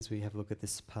we have a look at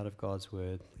this part of God's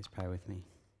word, please pray with me.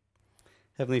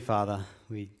 Heavenly Father,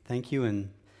 we thank you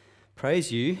and praise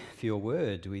you for your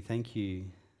word. We thank you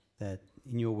that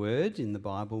in your word, in the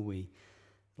Bible, we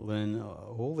learn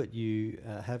all that you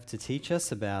have to teach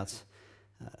us about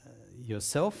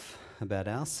yourself, about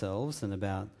ourselves, and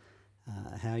about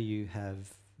how you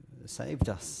have saved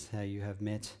us, how you have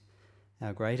met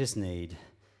our greatest need.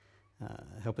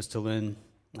 Help us to learn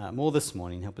more this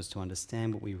morning. Help us to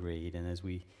understand what we read, and as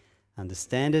we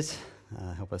understand it,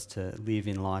 help us to live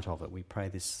in light of it. We pray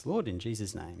this, Lord, in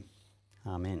Jesus' name.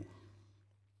 Amen.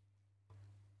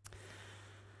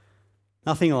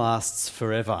 Nothing lasts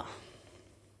forever.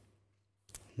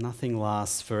 Nothing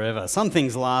lasts forever. Some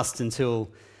things last until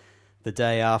the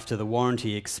day after the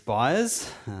warranty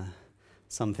expires.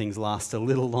 Some things last a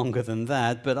little longer than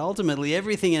that, but ultimately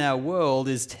everything in our world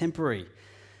is temporary.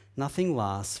 Nothing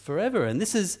lasts forever. And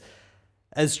this is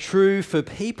as true for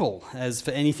people as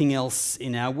for anything else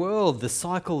in our world. The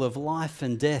cycle of life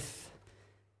and death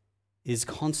is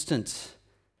constant.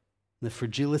 The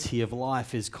fragility of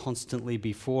life is constantly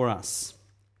before us.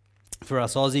 For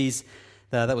us Aussies,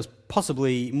 that was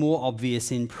possibly more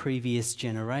obvious in previous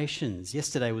generations.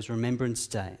 Yesterday was Remembrance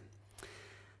Day,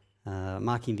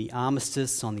 marking the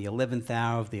armistice on the 11th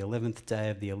hour of the 11th day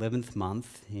of the 11th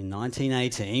month in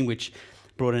 1918, which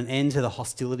brought an end to the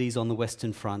hostilities on the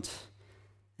Western Front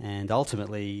and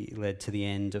ultimately led to the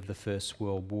end of the First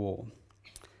World War.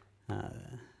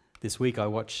 This week I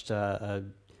watched a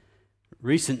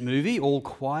recent movie, All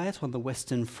Quiet on the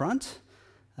Western Front,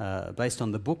 based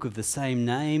on the book of the same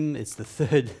name. It's the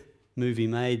third movie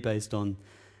made based on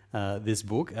this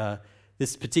book.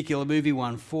 This particular movie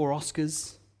won 4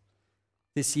 Oscars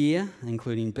this year,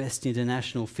 including Best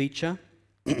International Feature.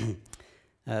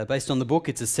 Based on the book,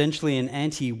 it's essentially an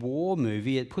anti-war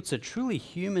movie. It puts a truly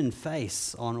human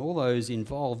face on all those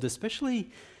involved,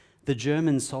 especially the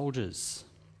German soldiers.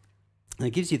 And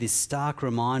it gives you this stark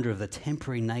reminder of the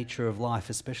temporary nature of life,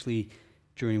 especially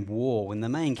during war, when the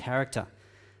main character,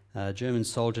 a German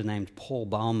soldier named Paul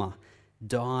Baumer,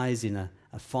 dies in a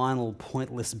final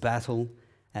pointless battle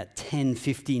at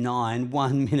 10:59,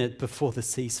 1 minute before the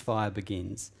ceasefire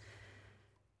begins.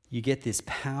 You get this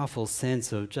powerful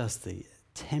sense of just the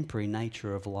temporary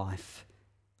nature of life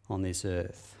on this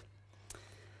earth.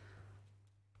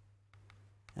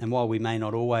 And while we may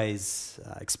not always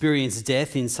experience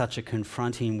death in such a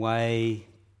confronting way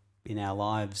in our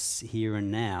lives here and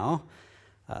now,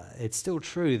 it's still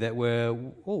true that we're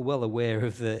all well aware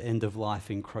of the end of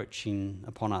life encroaching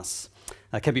upon us.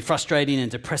 It can be frustrating and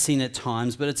depressing at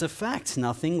times, but it's a fact.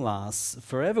 Nothing lasts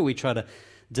forever. We try to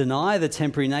deny the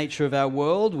temporary nature of our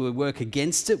world. We work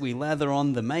against it. We lather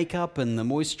on the makeup and the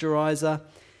moisturizer.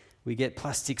 We get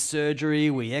plastic surgery.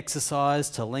 We exercise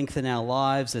to lengthen our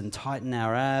lives and tighten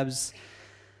our abs.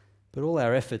 But all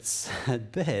our efforts,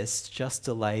 at best, just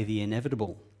delay the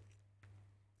inevitable.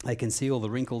 They conceal the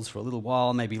wrinkles for a little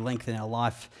while, maybe lengthen our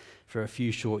life for a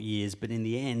few short years, but in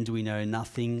the end, we know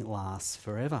nothing lasts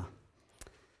forever.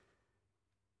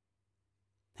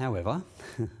 However,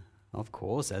 of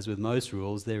course, as with most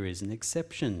rules, there is an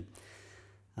exception.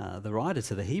 The writer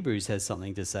to the Hebrews has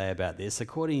something to say about this.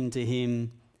 According to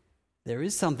him, there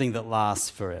is something that lasts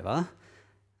forever,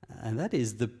 and that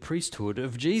is the priesthood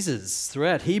of Jesus.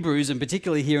 Throughout Hebrews, and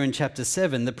particularly here in chapter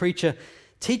 7, the preacher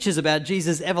teaches about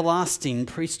Jesus' everlasting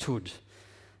priesthood.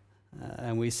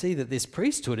 And we see that this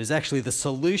priesthood is actually the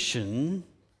solution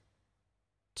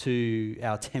to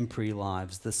our temporary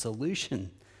lives, the solution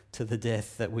to the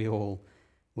death that we all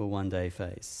will one day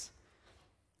face.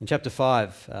 In chapter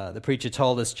 5, the preacher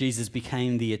told us Jesus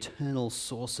became the eternal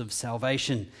source of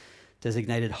salvation,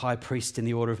 designated high priest in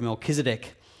the order of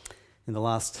Melchizedek. In the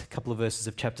last couple of verses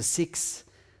of chapter 6,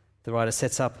 the writer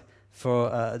sets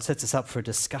us up for a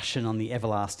discussion on the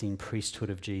everlasting priesthood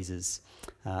of Jesus.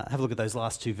 Have a look at those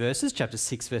last 2 verses, chapter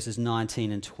 6, verses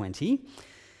 19 and 20.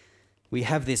 We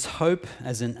have this hope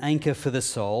as an anchor for the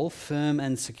soul, firm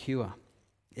and secure.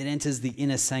 It enters the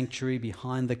inner sanctuary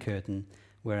behind the curtain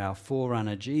where our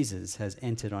forerunner Jesus has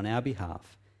entered on our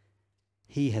behalf.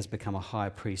 He has become a high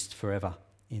priest forever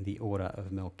in the order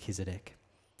of Melchizedek.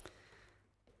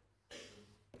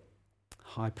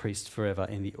 High priest forever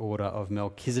in the order of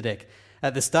Melchizedek.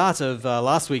 At the start of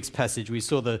last week's passage, we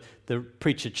saw the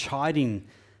preacher chiding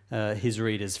his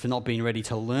readers for not being ready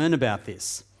to learn about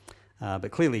this.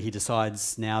 But clearly he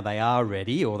decides now they are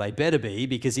ready, or they better be,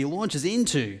 because he launches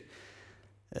into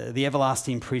the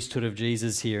everlasting priesthood of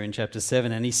Jesus here in chapter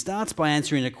 7. And he starts by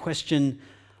answering a question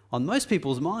on most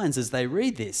people's minds as they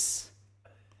read this.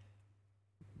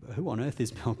 Who on earth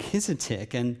is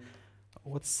Melchizedek, and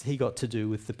what's he got to do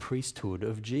with the priesthood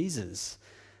of Jesus?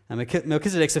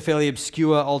 Melchizedek's a fairly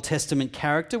obscure Old Testament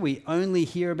character. We only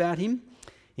hear about him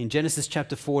in Genesis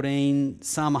chapter 14,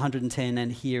 Psalm 110,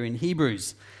 and here in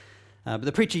Hebrews. But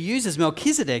the preacher uses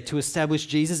Melchizedek to establish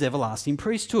Jesus' everlasting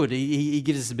priesthood. He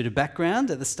gives us a bit of background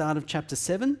at the start of chapter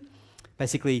 7.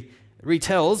 Basically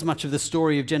retells much of the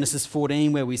story of Genesis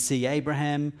 14, where we see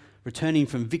Abraham returning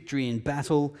from victory in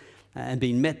battle and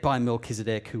being met by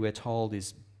Melchizedek, who we're told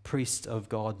is priest of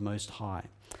God Most High.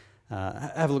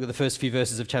 Have a look at the first few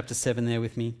verses of chapter 7 there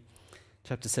with me.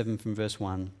 Chapter 7 from verse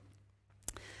 1.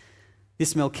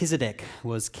 This Melchizedek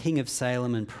was king of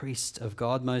Salem and priest of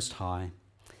God Most High.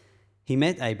 He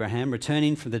met Abraham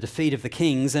returning from the defeat of the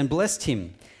kings and blessed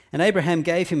him, and Abraham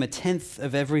gave him a tenth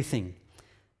of everything.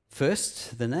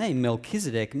 First, the name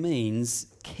Melchizedek means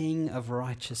king of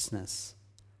righteousness.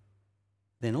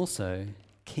 Then also,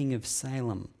 king of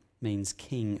Salem means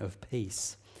king of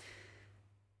peace.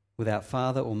 Without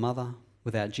father or mother,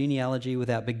 without genealogy,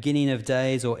 without beginning of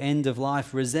days or end of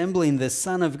life, resembling the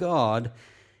Son of God,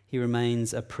 he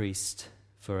remains a priest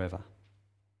forever.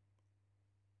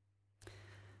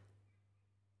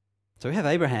 So we have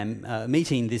Abraham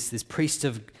meeting this priest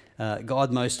of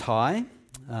God Most High.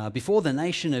 Before the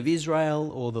nation of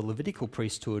Israel or the Levitical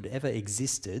priesthood ever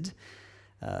existed,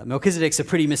 Melchizedek's a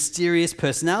pretty mysterious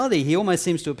personality. He almost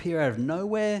seems to appear out of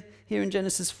nowhere here in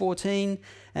Genesis 14,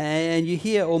 and you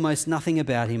hear almost nothing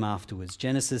about him afterwards.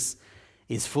 Genesis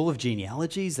is full of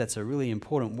genealogies. That's a really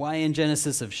important way in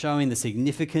Genesis of showing the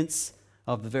significance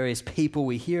of the various people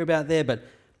we hear about there, but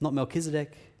not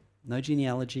Melchizedek, no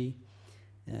genealogy.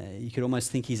 You could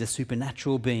almost think he's a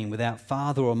supernatural being without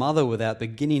father or mother, without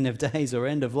beginning of days or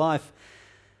end of life.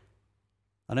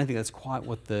 I don't think that's quite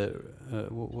what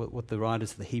the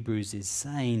writers of the Hebrews is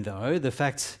saying, though. The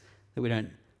fact that we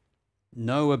don't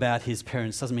know about his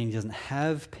parents doesn't mean he doesn't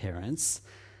have parents.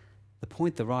 The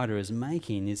point the writer is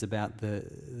making is about the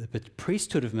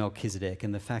priesthood of Melchizedek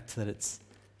and the fact that it's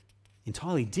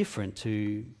entirely different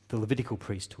to the Levitical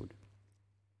priesthood.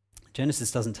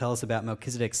 Genesis doesn't tell us about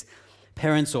Melchizedek's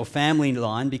parents or family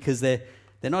line because they're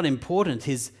not important.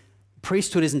 His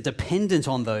priesthood isn't dependent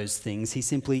on those things. He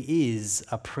simply is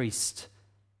a priest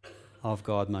of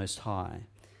God Most High.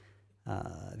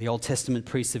 The Old Testament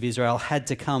priests of Israel had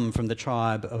to come from the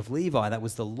tribe of Levi. That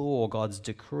was the law, God's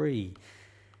decree.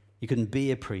 You couldn't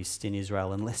be a priest in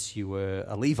Israel unless you were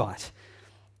a Levite.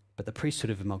 But the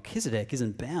priesthood of Melchizedek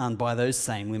isn't bound by those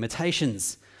same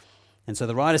limitations. And so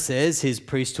the writer says his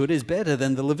priesthood is better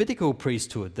than the Levitical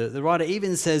priesthood. The writer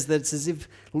even says that it's as if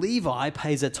Levi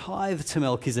pays a tithe to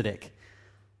Melchizedek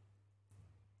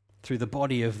through the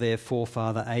body of their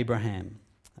forefather Abraham.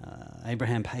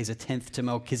 Abraham pays a tenth to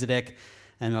Melchizedek,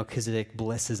 and Melchizedek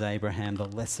blesses Abraham. The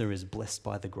lesser is blessed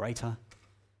by the greater,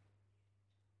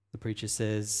 the preacher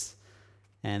says.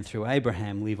 And through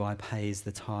Abraham, Levi pays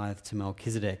the tithe to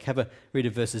Melchizedek. Have a read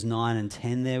of verses 9 and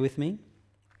 10 there with me.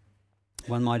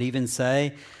 One might even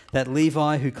say that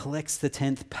Levi, who collects the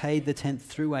tenth, paid the tenth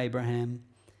through Abraham,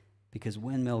 because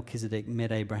when Melchizedek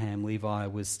met Abraham, Levi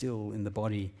was still in the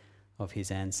body of his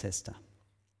ancestor.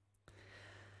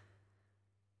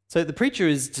 So the preacher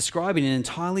is describing an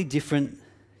entirely different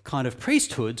kind of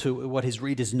priesthood to what his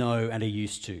readers know and are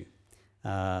used to.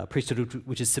 Priesthood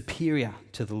which is superior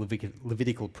to the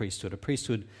Levitical priesthood, a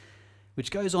priesthood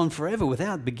which goes on forever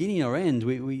without beginning or end.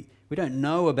 We don't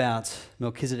know about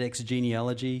Melchizedek's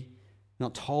genealogy,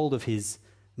 not told of his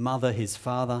mother, his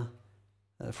father.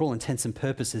 For all intents and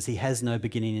purposes, he has no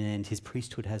beginning and end. His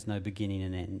priesthood has no beginning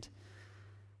and end.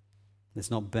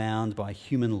 It's not bound by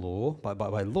human law,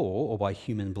 by law or by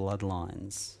human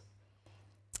bloodlines.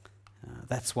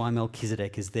 That's why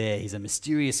Melchizedek is there. He's a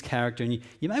mysterious character, and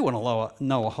you may want to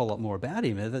know a whole lot more about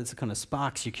him. That kind of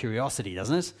sparks your curiosity,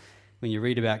 doesn't it? When you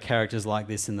read about characters like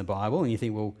this in the Bible and you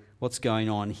think, well, what's going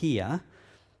on here?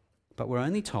 But we're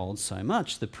only told so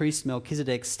much. The priest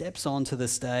Melchizedek steps onto the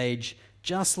stage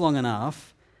just long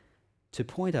enough to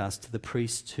point us to the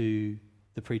priest who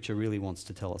the preacher really wants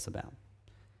to tell us about,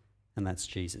 and that's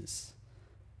Jesus.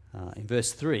 In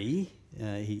verse 3,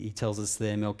 he tells us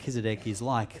there, Melchizedek is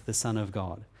like the Son of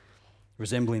God.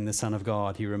 Resembling the Son of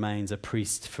God, he remains a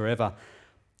priest forever.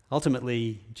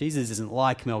 Ultimately, Jesus isn't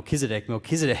like Melchizedek.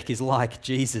 Melchizedek is like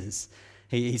Jesus.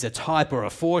 He's a type or a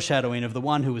foreshadowing of the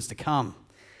one who is to come.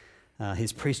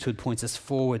 His priesthood points us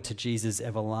forward to Jesus'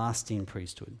 everlasting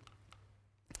priesthood.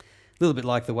 A little bit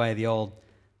like the way the old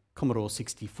Commodore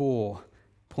 64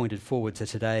 pointed forward to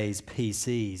today's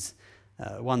PCs.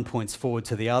 One points forward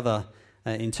to the other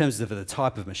in terms of the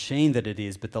type of machine that it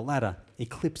is, but the latter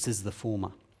eclipses the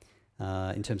former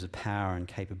in terms of power and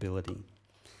capability.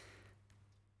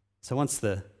 So once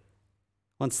the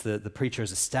preacher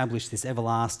has established this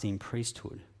everlasting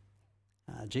priesthood,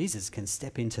 Jesus can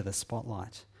step into the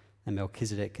spotlight and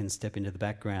Melchizedek can step into the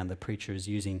background. The preacher is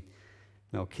using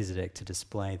Melchizedek to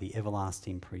display the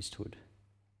everlasting priesthood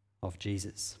of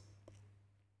Jesus.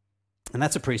 And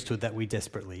that's a priesthood that we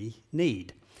desperately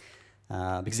need.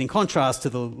 Because in contrast to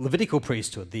the Levitical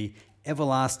priesthood, the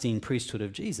everlasting priesthood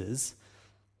of Jesus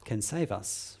can save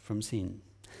us from sin.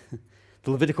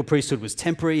 The Levitical priesthood was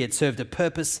temporary, it served a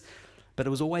purpose, but it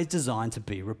was always designed to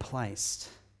be replaced.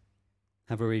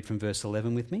 Have a read from verse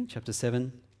 11 with me, chapter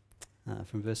 7,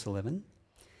 from verse 11.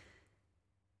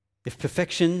 If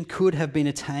perfection could have been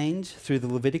attained through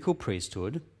the Levitical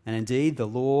priesthood, and indeed the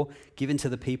law given to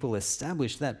the people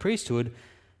established that priesthood,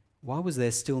 why was there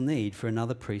still need for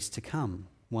another priest to come,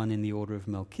 one in the order of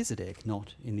Melchizedek,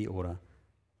 not in the order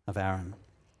of Aaron?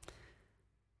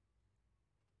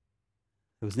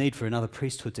 There was need for another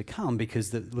priesthood to come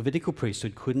because the Levitical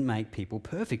priesthood couldn't make people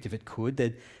perfect. If it could,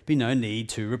 there'd be no need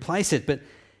to replace it. But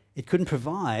it couldn't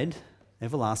provide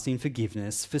everlasting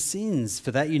forgiveness for sins. For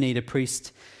that you need a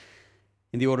priest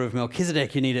in the order of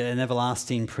Melchizedek. You need an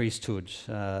everlasting priesthood.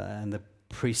 And the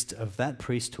priest of that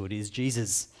priesthood is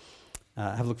Jesus.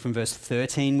 Have a look from verse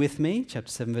 13 with me,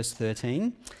 chapter 7, verse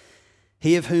 13.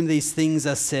 He of whom these things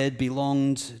are said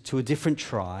belonged to a different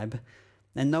tribe,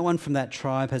 and no one from that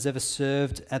tribe has ever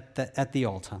served at the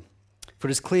altar. For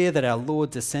it is clear that our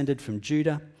Lord descended from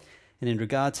Judah, and in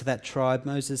regard to that tribe,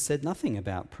 Moses said nothing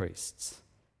about priests.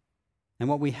 And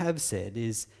what we have said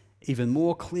is even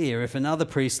more clear: if another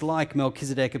priest like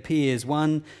Melchizedek appears,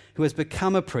 one who has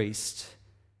become a priest,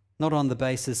 not on the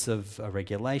basis of a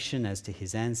regulation as to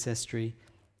his ancestry,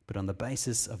 but on the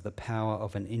basis of the power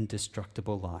of an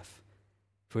indestructible life.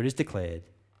 For it is declared,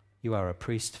 you are a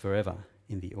priest forever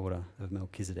in the order of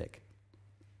Melchizedek.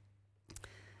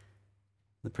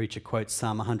 The preacher quotes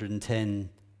Psalm 110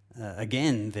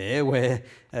 again there, where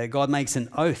God makes an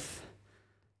oath,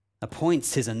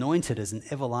 appoints his anointed as an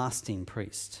everlasting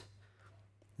priest.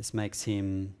 This makes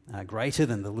him greater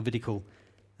than the Levitical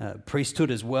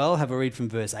priesthood as well. Have a read from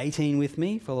verse 18 with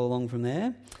me, follow along from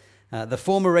there. The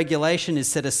former regulation is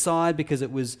set aside because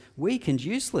it was weak and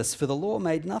useless, for the law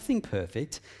made nothing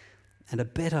perfect, and a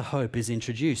better hope is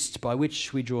introduced by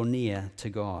which we draw near to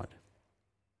God.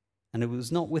 And it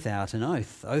was not without an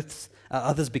oath.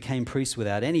 Others became priests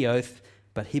without any oath,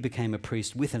 but he became a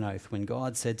priest with an oath when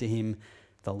God said to him,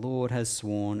 the Lord has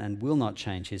sworn and will not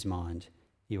change his mind.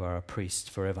 You are a priest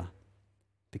forever.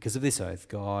 Because of this oath,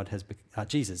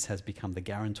 Jesus has become the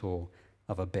guarantor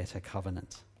of a better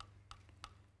covenant.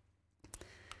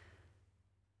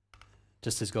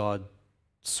 Just as God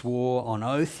swore on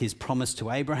oath his promise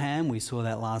to Abraham, we saw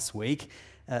that last week,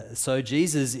 so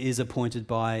Jesus is appointed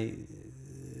by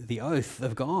the oath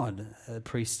of God, a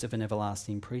priest of an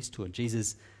everlasting priesthood.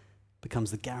 Jesus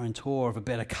becomes the guarantor of a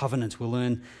better covenant. We'll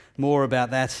learn more about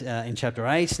that in chapter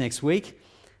 8 next week.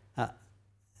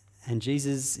 And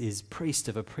Jesus is priest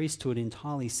of a priesthood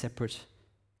entirely separate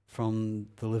from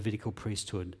the Levitical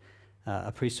priesthood,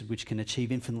 a priesthood which can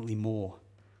achieve infinitely more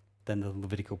than the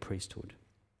Levitical priesthood.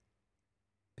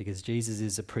 Because Jesus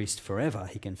is a priest forever,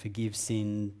 he can forgive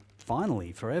sin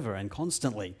finally, forever, and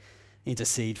constantly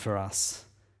intercede for us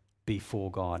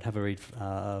before God. Have a read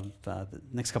the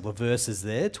next couple of verses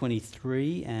there,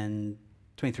 23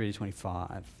 to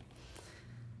 25.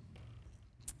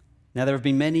 Now there have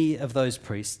been many of those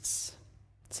priests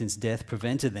since death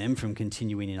prevented them from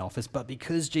continuing in office, but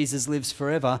because Jesus lives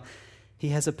forever, he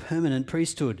has a permanent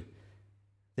priesthood.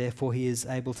 Therefore, he is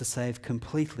able to save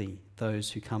completely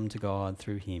those who come to God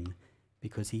through him,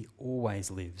 because he always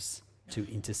lives to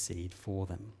intercede for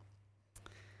them.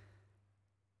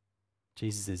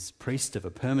 Jesus is priest of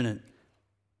a permanent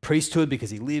priesthood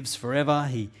because he lives forever.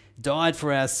 He died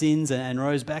for our sins and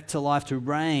rose back to life to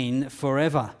reign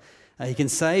forever. He can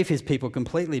save his people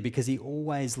completely because he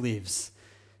always lives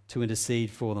to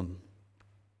intercede for them.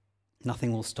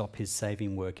 Nothing will stop his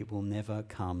saving work. It will never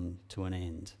come to an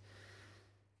end.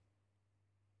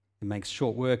 It makes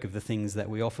short work of the things that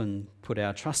we often put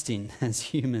our trust in as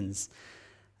humans.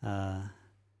 I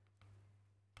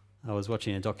was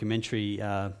watching a documentary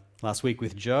last week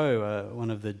with Jo,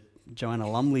 one of the Joanna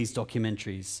Lumley's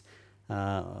documentaries,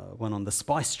 one on the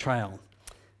Spice Trail.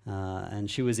 And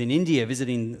she was in India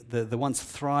visiting the once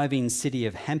thriving city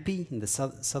of Hampi in the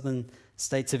southern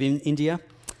states of India.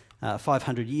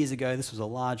 500 years ago, this was a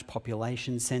large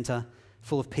population centre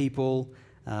full of people,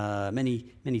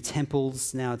 many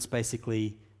temples. Now it's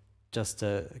basically just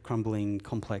a crumbling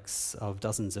complex of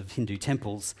dozens of Hindu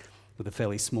temples with a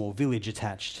fairly small village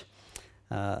attached.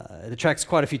 It attracts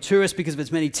quite a few tourists because of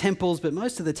its many temples, but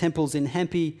most of the temples in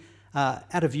Hampi are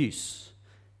out of use.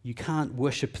 You can't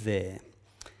worship there.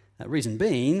 Reason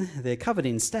being, they're covered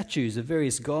in statues of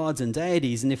various gods and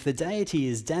deities, and if the deity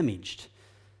is damaged,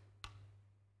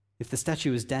 if the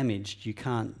statue is damaged, you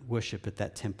can't worship at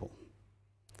that temple.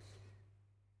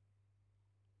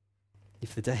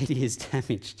 If the deity is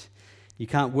damaged, you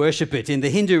can't worship it. In the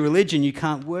Hindu religion, you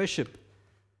can't worship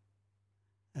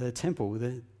at a temple with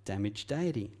a damaged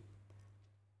deity.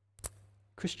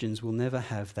 Christians will never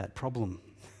have that problem.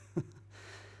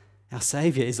 Our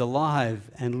Saviour is alive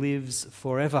and lives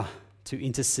forever to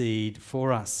intercede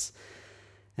for us,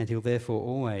 and he'll therefore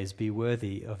always be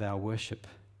worthy of our worship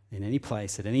in any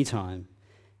place at any time,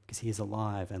 because he is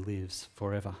alive and lives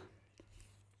forever.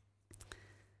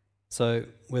 So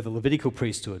where the Levitical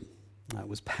priesthood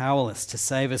was powerless to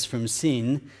save us from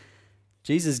sin,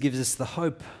 Jesus gives us the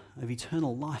hope of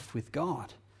eternal life with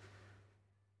God.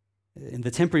 In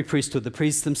the temporary priesthood, the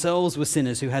priests themselves were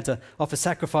sinners who had to offer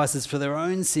sacrifices for their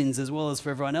own sins as well as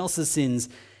for everyone else's sins.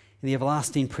 In the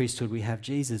everlasting priesthood, we have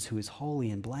Jesus, who is holy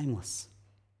and blameless.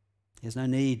 He has no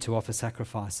need to offer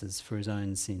sacrifices for his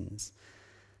own sins.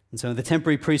 And so in the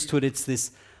temporary priesthood, it's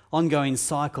this ongoing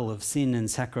cycle of sin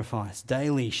and sacrifice,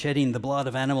 daily shedding the blood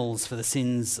of animals for the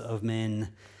sins of men.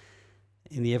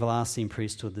 In the everlasting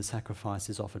priesthood, the sacrifice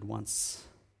is offered once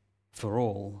for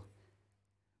all,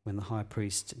 when the high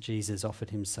priest Jesus offered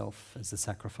himself as the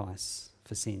sacrifice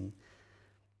for sin.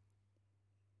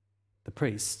 The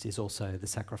priest is also the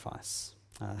sacrifice.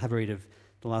 Have a read of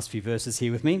the last few verses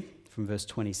here with me, from verse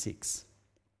 26.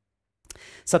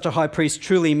 Such a high priest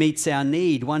truly meets our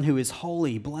need, one who is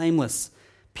holy, blameless,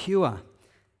 pure,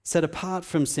 set apart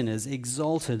from sinners,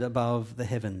 exalted above the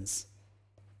heavens.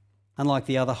 Unlike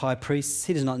the other high priests,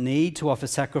 he does not need to offer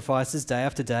sacrifices day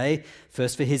after day,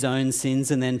 first for his own sins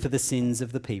and then for the sins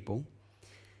of the people.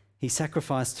 He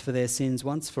sacrificed for their sins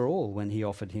once for all when he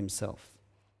offered himself.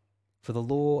 For the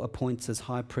law appoints as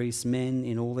high priests men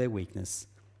in all their weakness,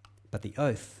 but the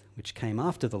oath which came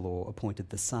after the law appointed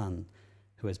the Son,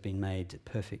 who has been made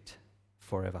perfect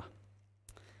forever.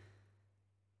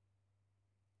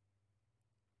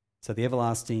 So the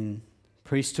everlasting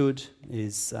priesthood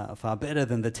is far better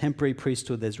than the temporary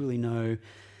priesthood. There's really no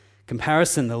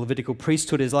comparison. The Levitical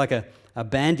priesthood is like a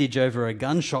bandage over a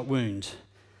gunshot wound.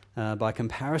 By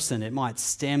comparison, it might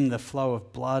stem the flow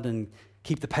of blood and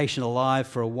keep the patient alive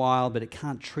for a while, but it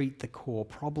can't treat the core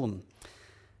problem.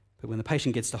 But when the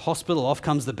patient gets to hospital, off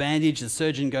comes the bandage, the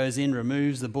surgeon goes in,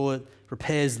 removes the bullet,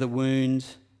 repairs the wound.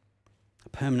 A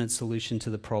permanent solution to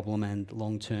the problem and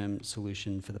long-term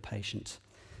solution for the patient.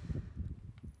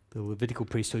 The Levitical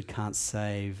priesthood can't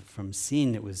save from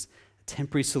sin. It was a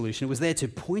temporary solution. It was there to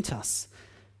point us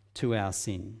to our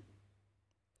sin,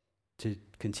 to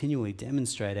continually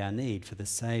demonstrate our need for the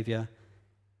Saviour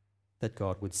that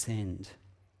God would send.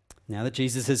 Now that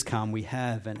Jesus has come, we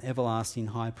have an everlasting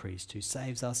high priest who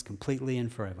saves us completely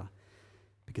and forever,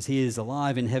 because he is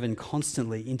alive in heaven,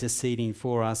 constantly interceding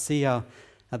for us. See how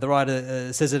the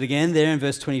writer says it again there in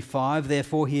verse 25.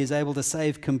 Therefore, he is able to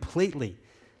save completely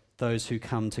those who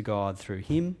come to God through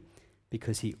him,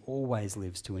 because he always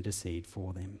lives to intercede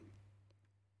for them.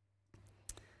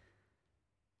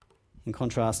 In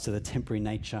contrast to the temporary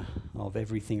nature of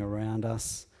everything around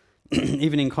us,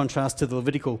 even in contrast to the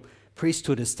Levitical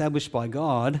priesthood established by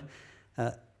God,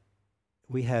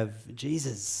 we have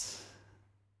Jesus,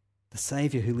 the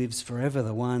Saviour who lives forever,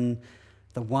 the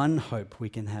one hope we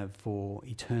can have for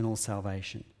eternal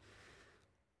salvation.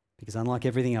 Because unlike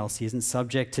everything else, he isn't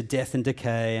subject to death and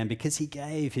decay, and because he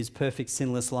gave his perfect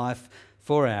sinless life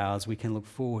for ours, we can look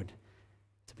forward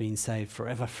to being saved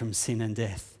forever from sin and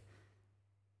death.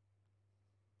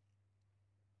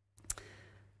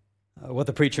 What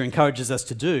the preacher encourages us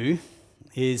to do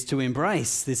is to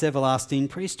embrace this everlasting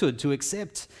priesthood, to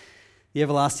accept the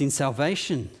everlasting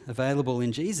salvation available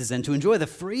in Jesus, and to enjoy the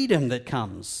freedom that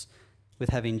comes with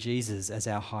having Jesus as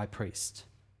our high priest.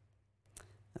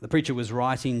 The preacher was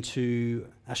writing to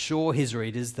assure his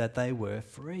readers that they were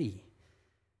free.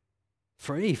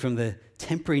 Free from the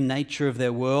temporary nature of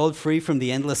their world, free from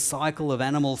the endless cycle of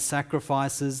animal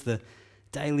sacrifices, the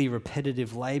daily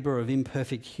repetitive labour of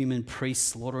imperfect human priests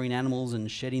slaughtering animals and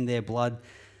shedding their blood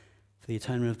for the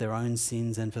atonement of their own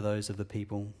sins and for those of the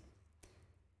people.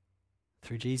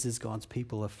 Through Jesus, God's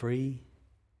people are free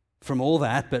from all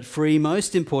that, but free,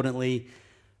 most importantly,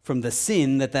 from the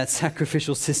sin that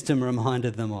sacrificial system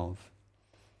reminded them of.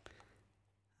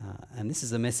 And this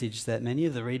is a message that many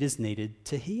of the readers needed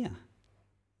to hear.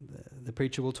 The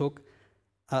preacher will talk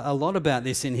a lot about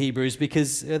this in Hebrews,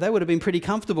 because they would have been pretty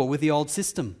comfortable with the old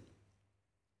system.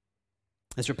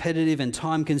 As repetitive and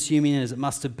time-consuming as it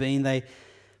must have been, they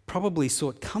probably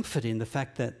sought comfort in the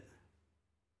fact that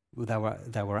Well,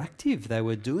 they were active. They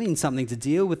were doing something to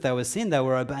deal with their sin. They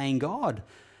were obeying God,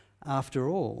 after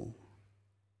all.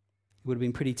 It would have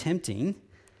been pretty tempting,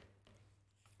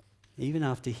 even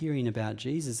after hearing about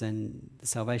Jesus and the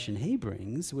salvation he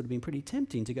brings, it would have been pretty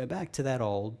tempting to go back to that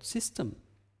old system.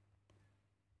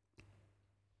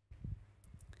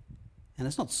 And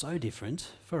it's not so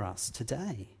different for us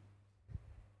today.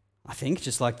 I think,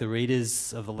 just like the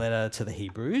readers of the letter to the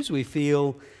Hebrews, we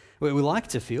like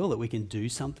to feel that we can do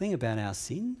something about our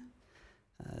sin,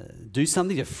 do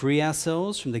something to free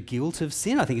ourselves from the guilt of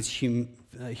sin. I think it's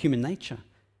human nature.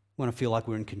 We want to feel like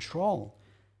we're in control.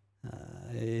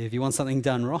 If you want something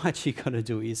done right, you've got to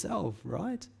do it yourself,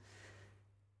 right?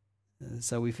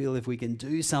 So we feel if we can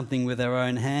do something with our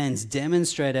own hands,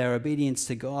 demonstrate our obedience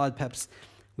to God, perhaps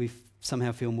we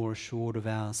somehow feel more assured of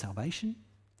our salvation.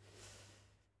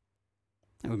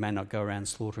 And we may not go around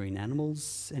slaughtering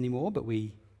animals anymore, but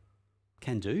we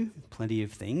can do plenty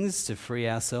of things to free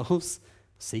ourselves,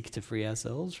 seek to free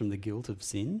ourselves from the guilt of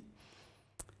sin.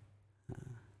 I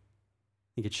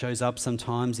think it shows up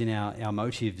sometimes in our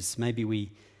motives. Maybe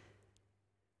we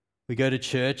go to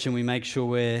church and we make sure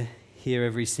we're here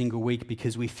every single week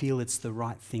because we feel it's the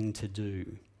right thing to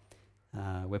do.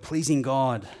 We're pleasing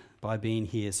God by being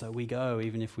here, so we go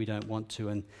even if we don't want to.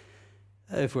 And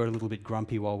if we're a little bit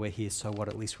grumpy while we're here, so what?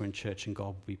 At least we're in church and God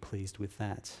will be pleased with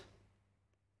that.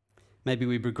 Maybe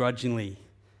we begrudgingly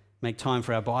make time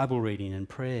for our Bible reading and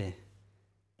prayer,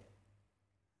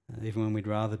 even when we'd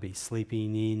rather be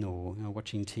sleeping in or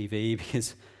watching TV,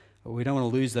 because we don't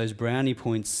want to lose those brownie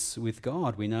points with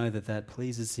God. We know that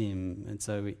pleases him, and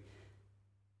so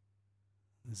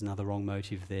there's another wrong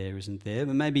motive there, isn't there?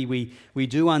 But maybe we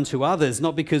do unto others,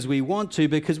 not because we want to,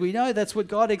 because we know that's what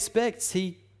God expects.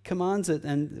 He commands it,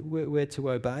 and we're to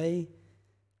obey.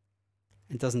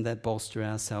 And doesn't that bolster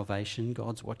our salvation?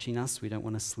 God's watching us. We don't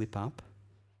want to slip up.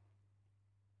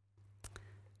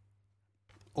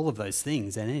 All of those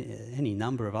things, and any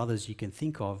number of others you can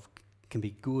think of, can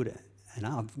be good and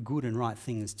are good and right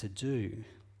things to do.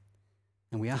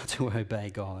 And we are to obey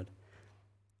God,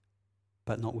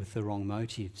 but not with the wrong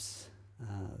motives.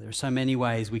 There are so many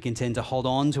ways we can tend to hold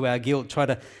on to our guilt, try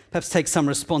to perhaps take some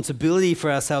responsibility for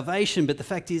our salvation, but the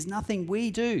fact is nothing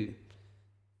we do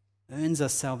earns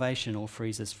us salvation or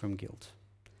frees us from guilt.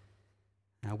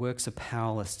 Our works are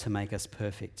powerless to make us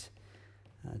perfect,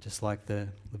 just like the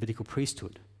Levitical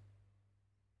priesthood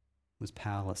was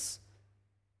powerless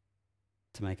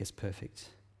to make us perfect.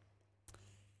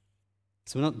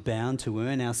 So we're not bound to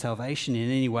earn our salvation in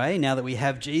any way. Now that we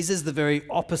have Jesus, the very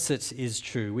opposite is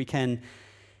true. We can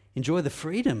enjoy the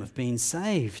freedom of being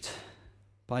saved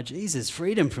by Jesus,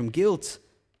 freedom from guilt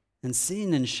and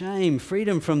sin and shame,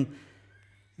 freedom from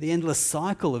the endless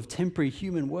cycle of temporary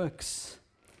human works.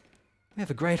 We have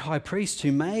a great high priest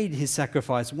who made his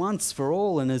sacrifice once for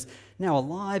all and is now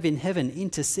alive in heaven,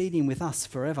 interceding with us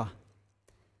forever,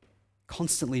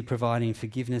 constantly providing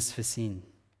forgiveness for sin.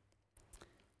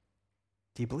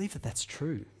 Do you believe that that's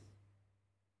true?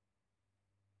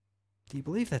 Do you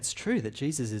believe that's true, that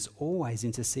Jesus is always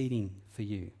interceding for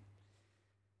you?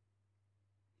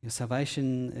 Your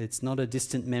salvation, it's not a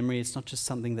distant memory. It's not just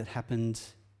something that happened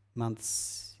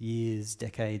months, years,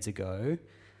 decades ago. It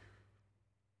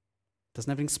doesn't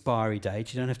have an expiry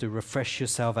date. You don't have to refresh your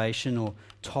salvation or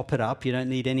top it up. You don't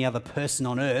need any other person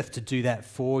on earth to do that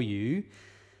for you.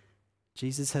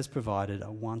 Jesus has provided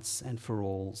a once and for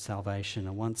all salvation,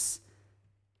 a once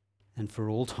and for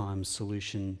all time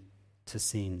solution to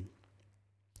sin.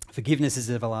 Forgiveness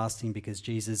is everlasting because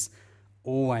Jesus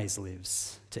always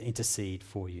lives to intercede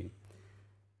for you.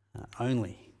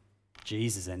 Only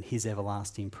Jesus and his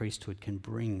everlasting priesthood can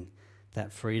bring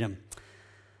that freedom.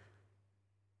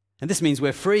 And this means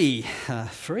we're free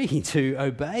to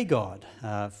obey God,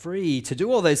 free to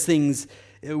do all those things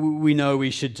we know we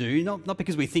should do, not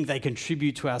because we think they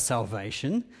contribute to our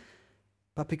salvation,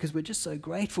 but because we're just so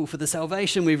grateful for the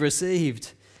salvation we've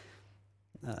received.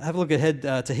 Have a look ahead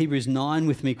to Hebrews 9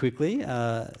 with me quickly.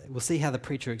 We'll see how the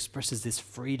preacher expresses this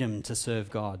freedom to serve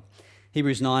God.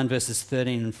 Hebrews 9 verses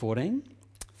 13 and 14.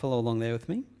 Follow along there with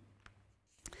me.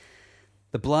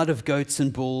 The blood of goats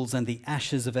and bulls and the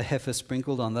ashes of a heifer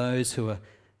sprinkled on those who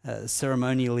are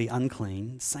ceremonially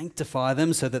unclean sanctify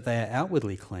them so that they are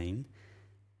outwardly clean.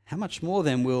 How much more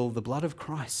then will the blood of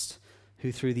Christ,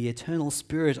 who through the eternal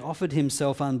Spirit offered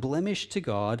himself unblemished to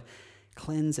God,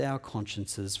 cleanse our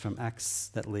consciences from acts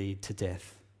that lead to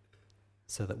death,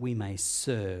 so that we may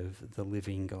serve the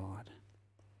living God.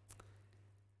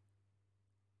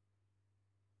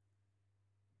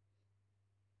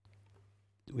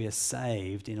 We are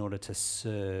saved in order to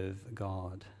serve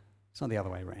God. It's not the other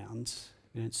way around.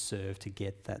 We don't serve to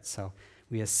get that. So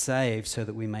We are saved so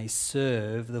that we may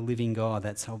serve the living God.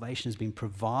 That salvation has been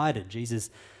provided. Jesus,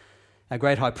 our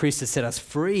great high priest, has set us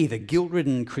free. The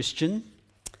guilt-ridden Christian,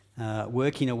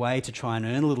 working away to try and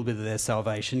earn a little bit of their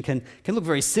salvation, can look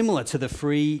very similar to the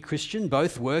free Christian,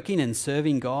 both working and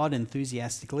serving God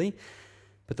enthusiastically.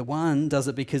 But the one does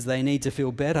it because they need to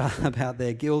feel better about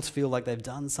their guilt, feel like they've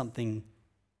done something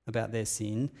about their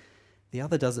sin. The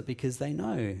other does it because they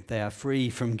know they are free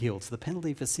from guilt. The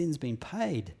penalty for sin's been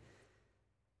paid.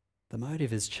 The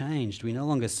motive has changed. We no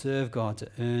longer serve God to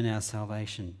earn our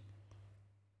salvation.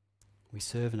 We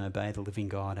serve and obey the living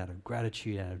God out of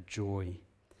gratitude, out of joy,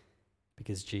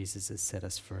 because Jesus has set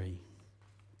us free.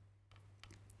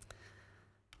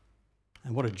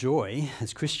 And what a joy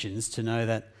as Christians to know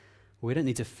that we don't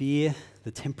need to fear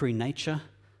the temporary nature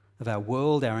of our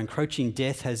world. Our encroaching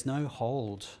death has no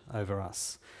hold over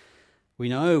us. We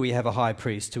know we have a high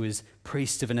priest who is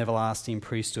priest of an everlasting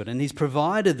priesthood, and he's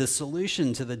provided the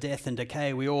solution to the death and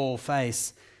decay we all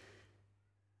face.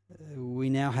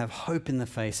 We now have hope in the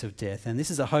face of death, and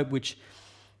this is a hope which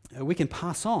we can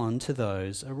pass on to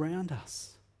those around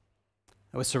us.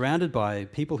 We're surrounded by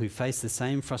people who face the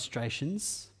same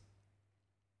frustrations,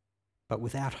 but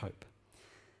without hope.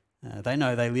 They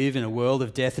know they live in a world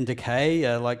of death and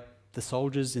decay, like the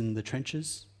soldiers in the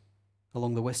trenches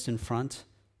along the Western Front.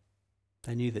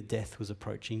 They knew that death was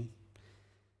approaching.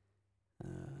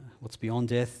 What's beyond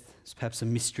death is perhaps a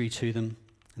mystery to them,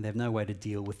 and they have no way to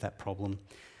deal with that problem.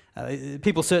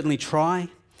 People certainly try.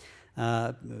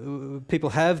 People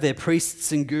have their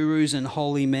priests and gurus and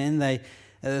holy men. They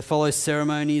follow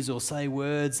ceremonies or say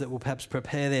words that will perhaps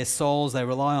prepare their souls. They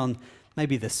rely on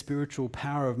maybe the spiritual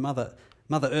power of Mother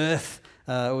Earth.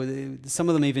 Or some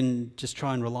of them even just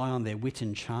try and rely on their wit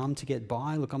and charm to get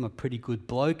by. Look, I'm a pretty good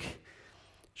bloke.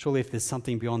 Surely if there's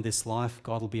something beyond this life,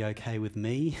 God will be okay with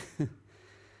me.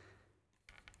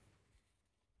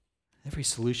 Every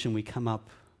solution we come up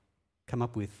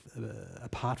with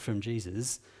apart from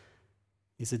Jesus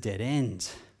is a dead end.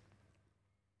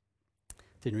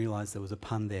 Didn't realise there was a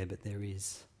pun there, but there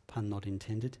is. Pun not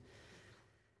intended.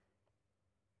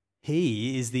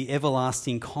 He is the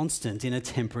everlasting constant in a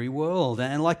temporary world.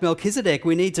 And like Melchizedek,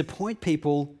 we need to point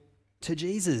people to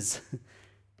Jesus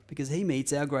because he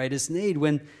meets our greatest need.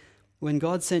 When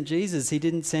God sent Jesus, he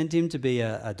didn't send him to be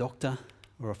a doctor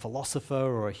or a philosopher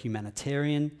or a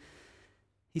humanitarian.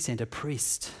 He sent a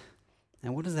priest.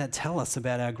 And what does that tell us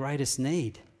about our greatest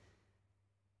need?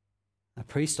 A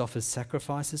priest offers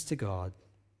sacrifices to God,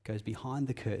 goes behind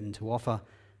the curtain to offer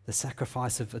the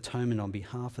sacrifice of atonement on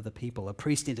behalf of the people. A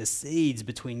priest intercedes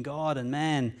between God and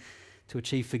man to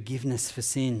achieve forgiveness for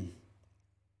sin.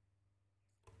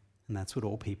 And that's what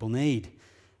all people need.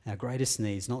 Our greatest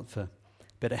needs, not for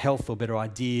better health or better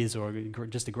ideas or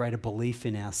just a greater belief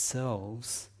in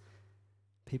ourselves.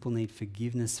 People need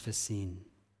forgiveness for sin.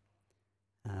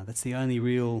 That's the only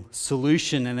real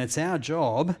solution, and it's our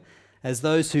job as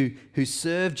those who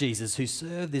serve Jesus, who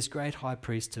serve this great high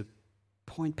priest, to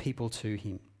point people to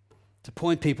him, to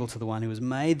point people to the one who has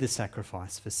made the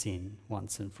sacrifice for sin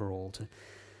once and for all,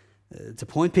 to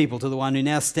point people to the one who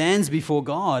now stands before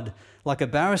God like a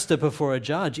barrister before a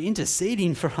judge,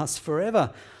 interceding for us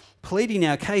forever, pleading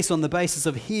our case on the basis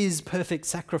of his perfect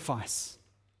sacrifice.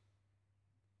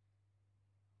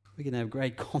 We can have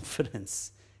great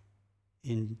confidence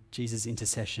in Jesus'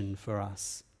 intercession for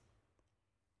us.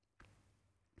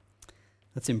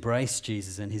 Let's embrace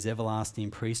Jesus and his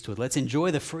everlasting priesthood. Let's enjoy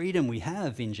the freedom we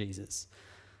have in Jesus.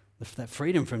 That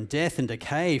freedom from death and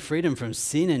decay, freedom from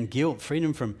sin and guilt,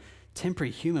 freedom from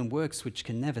temporary human works which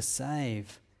can never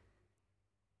save.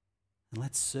 And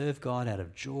let's serve God out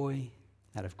of joy,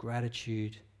 out of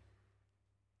gratitude.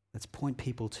 Let's point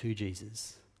people to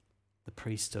Jesus, the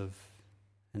priest of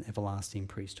an everlasting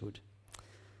priesthood.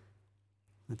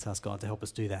 Let's ask God to help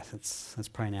us do that. Let's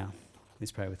pray now.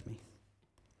 Please pray with me.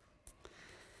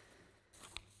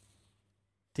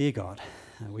 Dear God,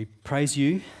 we praise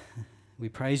you. We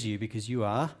praise you because you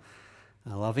are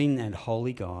a loving and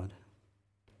holy God.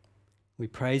 We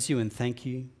praise you and thank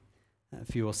you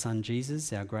for your Son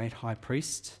Jesus, our great high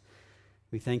priest.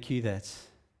 We thank you that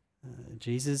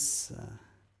Jesus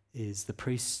is the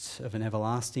priest of an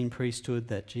everlasting priesthood,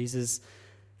 that Jesus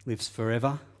lives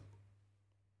forever,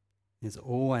 is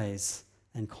always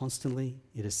and constantly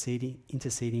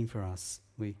interceding for us.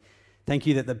 We thank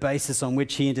you that the basis on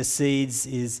which he intercedes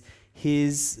is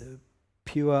his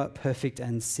pure, perfect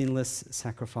and sinless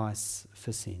sacrifice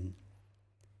for sin.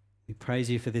 We praise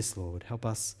you for this, Lord. Help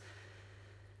us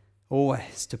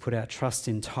always to put our trust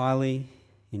entirely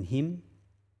in him.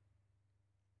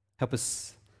 Help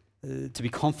us to be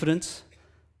confident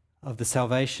of the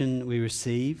salvation we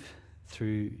receive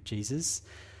through Jesus.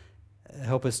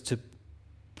 Help us to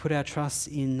put our trust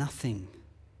in nothing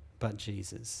but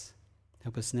Jesus.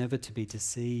 Help us never to be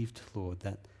deceived, Lord,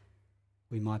 that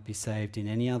we might be saved in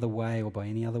any other way or by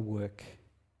any other work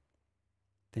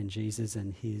than Jesus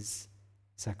and his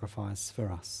sacrifice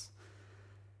for us.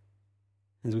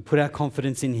 As we put our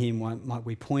confidence in him, might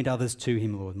we point others to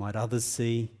him, Lord. Might others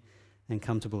see and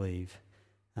come to believe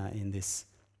in this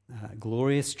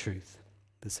glorious truth,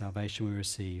 the salvation we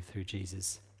receive through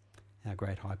Jesus, our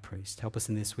great high priest. Help us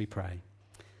in this, we pray.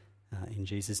 In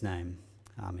Jesus' name,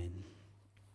 amen.